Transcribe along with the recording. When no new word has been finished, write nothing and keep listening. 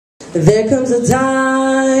There comes a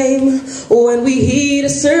time when we heed a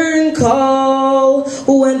certain call,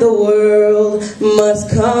 when the world must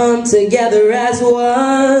come together as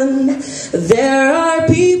one. There are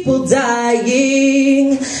people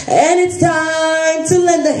dying, and it's time to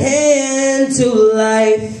lend a hand to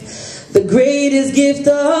life, the greatest gift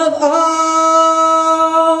of all.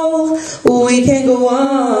 We can go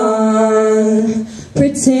on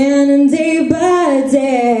pretending day by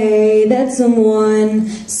day that someone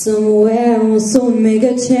somewhere will soon make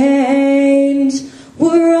a change.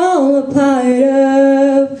 We're all a part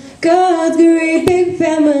of God's great big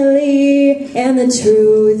family, and the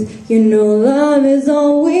truth, you know, love is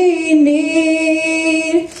all we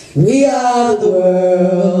need. We are the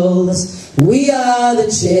world, we are the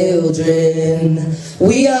children,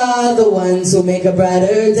 we are the ones who make a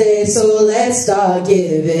brighter day, so let's start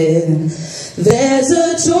giving. There's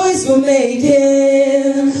a choice we're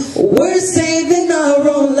making, we're saving our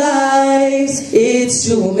own lives. It's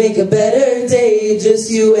to make a better day,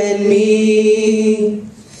 just you and me.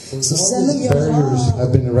 So all these barriers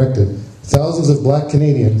have been erected. Thousands of black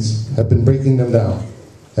Canadians have been breaking them down.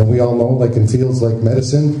 And we all know, like in fields like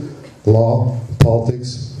medicine, law,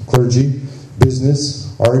 politics, clergy,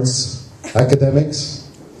 business, arts, academics,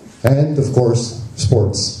 and of course,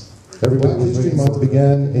 sports. Black History Month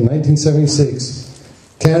began in 1976.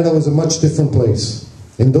 Canada was a much different place.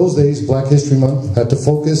 In those days, Black History Month had to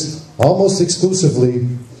focus almost exclusively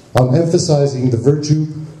on emphasizing the virtue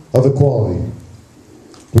of equality.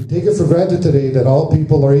 We take it for granted today that all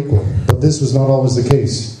people are equal, but this was not always the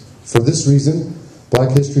case. For this reason, Black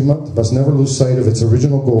History Month must never lose sight of its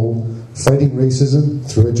original goal, fighting racism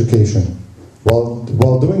through education.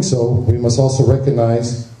 While doing so, we must also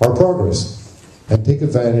recognize our progress and take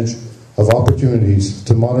advantage of opportunities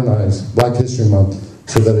to modernize Black History Month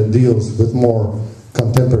so that it deals with more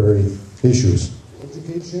contemporary issues.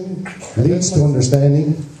 Education leads to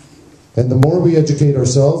understanding, and the more we educate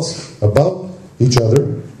ourselves about each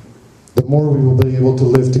other, the more we will be able to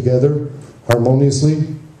live together harmoniously,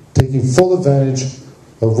 taking full advantage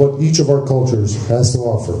of what each of our cultures has to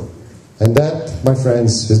offer. And that, my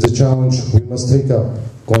friends, is the challenge we must take up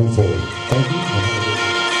going forward. Thank you.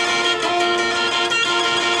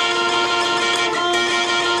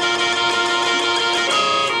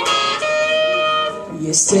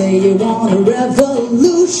 You say you want a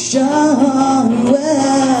revolution,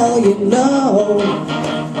 well, you know,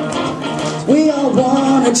 we all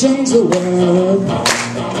want to change the world.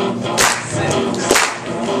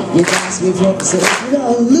 You ask me for a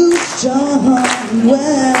revolution,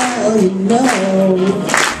 well, you know,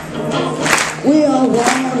 we all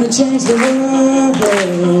want to change the world.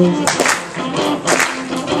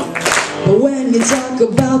 But when you talk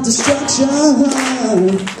about destruction,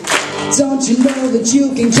 don't you know that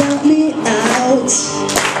you can count me out?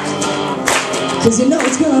 'Cause you know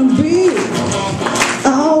it's gonna be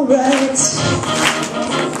alright.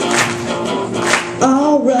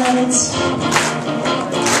 Alright.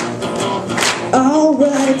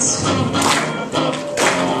 Alright.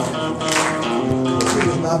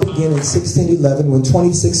 Now began in 1611 when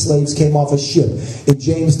 26 slaves came off a ship in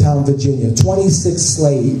Jamestown, Virginia. 26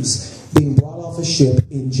 slaves being brought off a ship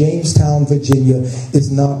in Jamestown, Virginia is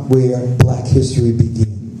not where Black history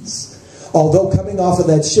begins. Although coming off of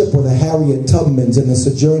that ship were the Harriet Tubmans and the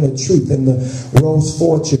Sojourner Truth and the Rose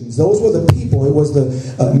Fortunes. Those were the people. It was the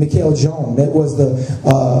Mikhail Jones. It was the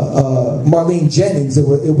Marlene Jennings. It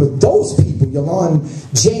was those people. Yolande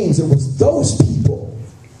James. It was those people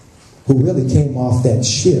who really came off that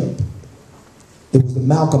ship. It was the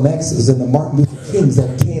Malcolm X's and the Martin Luther Kings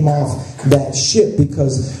that came off that ship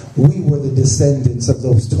because we were the descendants of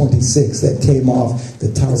those 26 that came off the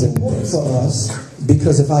Tyrone Benskin. For us,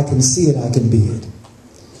 because if I can see it, I can be it.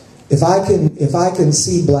 If I can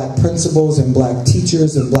see black principals and black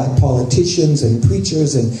teachers and black politicians and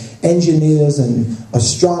preachers and engineers and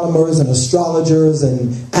astronomers and astrologers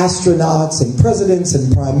and astronauts and presidents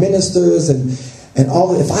and prime ministers and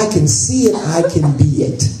all, if I can see it, I can be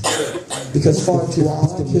it. Because far too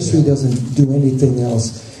often history doesn't do anything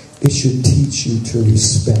else. It should teach you to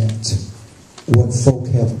respect what folk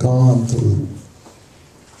have gone through,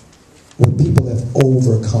 what people have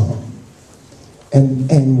overcome,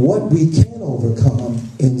 and what we can overcome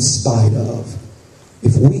in spite of.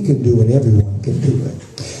 If we can do it, everyone can do it.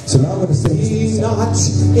 So now I'm going to say, be not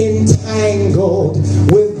entangled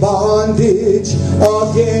with bondage,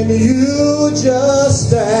 again you just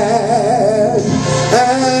stand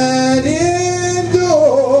and endure.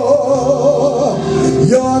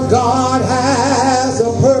 Your God has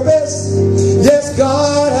a purpose. Yes,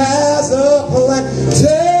 God has a plan.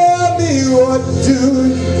 Tell me what do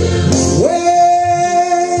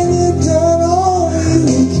when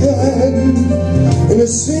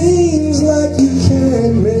seems like you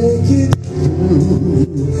can't make it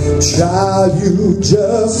through, child, you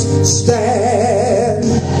just stand,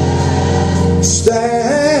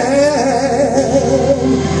 stand,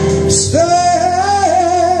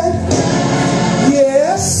 stand,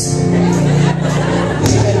 yes.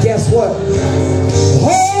 And guess what?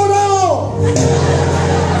 Hold on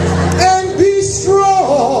and be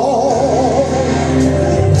strong.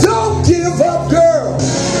 Don't give up, girl.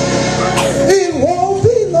 It won't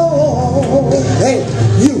be long. Hey,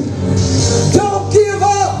 you. Don't give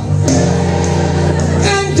up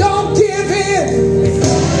and don't give in.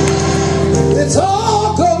 It's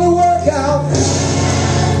all gonna work out.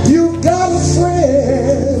 You've got a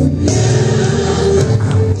friend.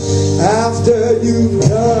 After you've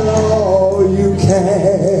done all you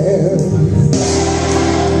can.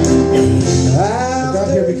 I got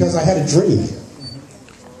here because I had a dream.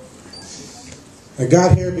 I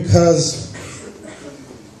got here because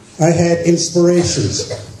I had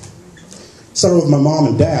inspirations. Started with my mom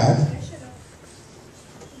and dad,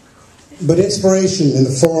 but inspiration in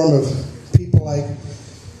the form of people like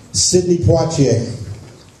Sidney Poitier,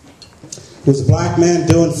 who was a black man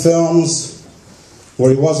doing films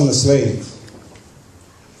where he wasn't a slave.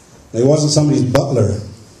 He wasn't somebody's butler.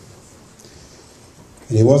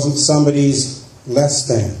 And he wasn't somebody's less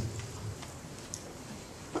than.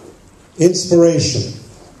 Inspiration.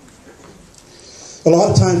 A lot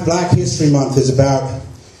of times Black History Month is about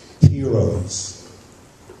heroes.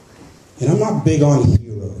 And I'm not big on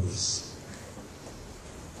heroes.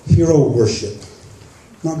 Hero worship.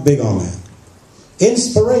 Not big on that.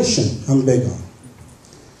 Inspiration, I'm big on.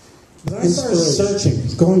 But I started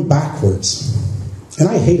searching, going backwards. And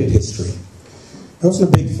I hated history. I wasn't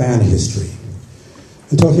a big fan of history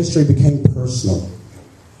until history became personal.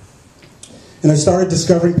 And I started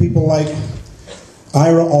discovering people like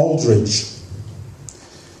Ira Aldridge.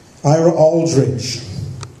 Ira Aldridge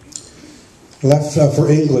left for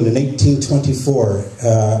England in 1824.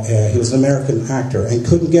 He was an American actor and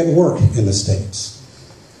couldn't get work in the States.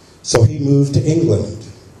 So he moved to England.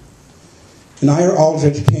 And Ira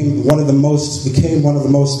Aldridge became one of the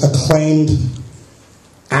most acclaimed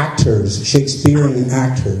actors, Shakespearean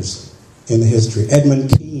actors in the history.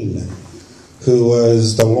 Edmund Kean, who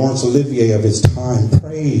was the Laurence Olivier of his time,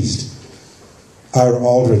 praised Ira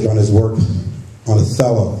Aldridge on his work on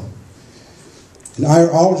Othello. And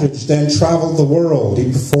Ira Aldridge then traveled the world.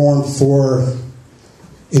 He performed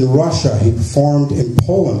in Russia. He performed in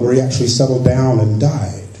Poland, where he actually settled down and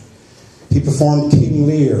died. He performed King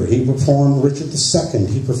Lear. He performed Richard II.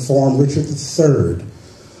 He performed Richard III.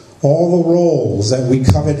 All the roles that we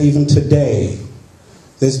covet even today,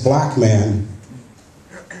 this black man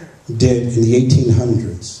did in the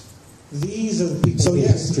 1800s. These are the people in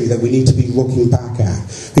history that we need to be looking back at.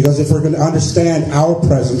 Because if we're going to understand our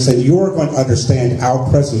presence, and you're going to understand our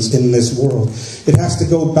presence in this world, it has to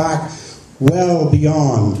go back well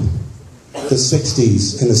beyond the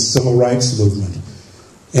 60s and the Civil Rights Movement,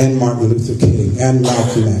 and Martin Luther King, and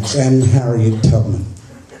Malcolm X, and Harriet Tubman.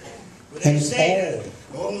 And say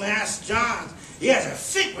that old Master John, he has a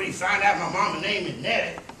fit when he found out my mama's name is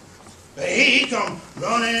Nettie. But he come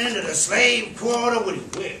running into the slave quarter with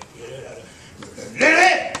his whip.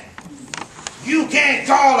 Nettie! You can't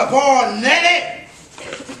call a boy Nettie!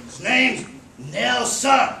 His name's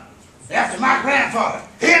Nelson, after my grandfather.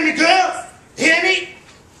 Hear me, girl? Hear me?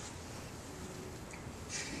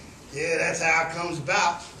 Yeah, that's how it comes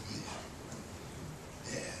about.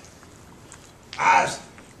 Yeah. I was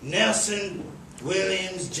Nelson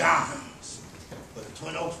Williams Johns for the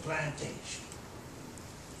Twin Oaks Plantation.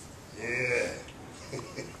 Yeah.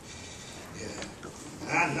 Yeah.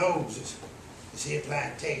 I knows this here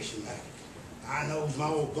plantation. I knows my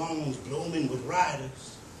old bones blooming with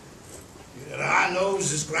riders. Yeah, I knows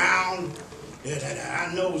this ground. Yeah,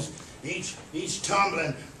 I knows each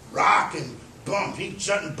tumbling rock and bump, each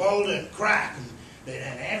jutting boulder and crack,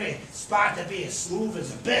 and every spot to be as smooth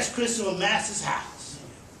as the best crystal master's house.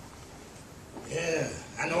 Yeah,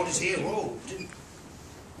 I know this here road, too.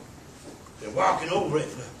 They're walking over it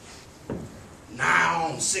for nigh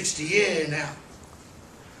on 60 years now.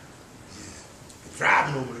 Yeah,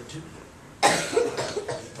 driving over it, too.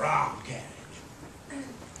 The prom carriage.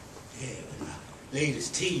 Yeah, with my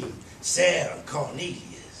latest team, Sarah and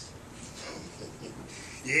Cornelius.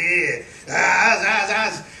 Yeah,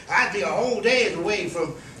 I'd be a whole day away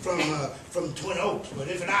from Twin Oaks, but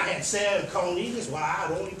if I had Sarah and Cornelius, why,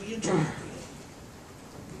 I'd only be a driver.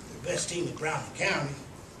 The best team in Brown County.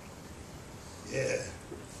 Yeah.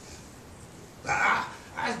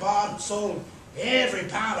 I bought and sold every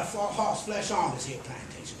pound of horse flesh on this here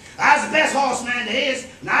plantation. I was the best horseman there is,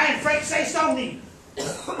 and I ain't afraid to say so neither.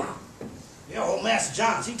 Yeah, old Master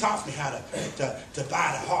Johns, he taught me how to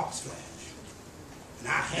buy the hawk's flesh. And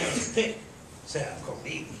I hands pick Sam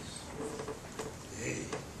Cornelius. Yeah.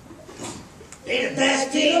 They the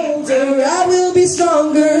best team. Older, I will be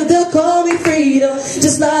stronger. They'll call me freedom,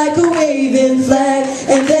 just like a waving flag.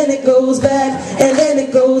 And then it goes back, and then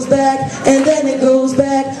it goes back, and then it goes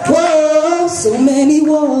back. Whoa, so many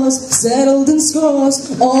wars, settled in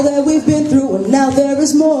scores. All that we've been through, and now there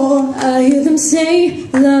is more. I hear them say,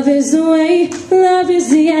 love is the way, love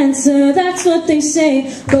is the answer. That's what they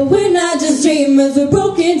say. But we're not just dreamers, we're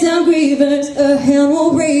broken down grievers. A hell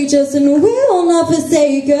will rage us, and we will not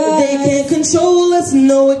forsake us. They can't control us,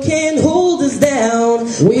 no, it can't hold us down.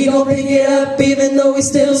 We gon' pick it up even though we're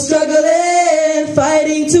still struggling,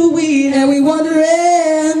 fighting to win, and we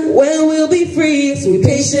wondering when we'll be free. So we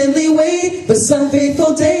patiently wait for some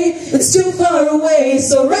fateful day that's too far away.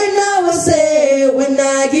 So right now I say, when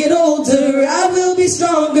I get older, I will be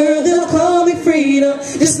stronger. They'll call me freedom,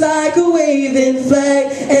 just like a waving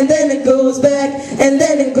flag. And then it goes back, and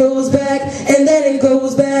then it goes back, and then it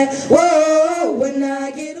goes back. Whoa.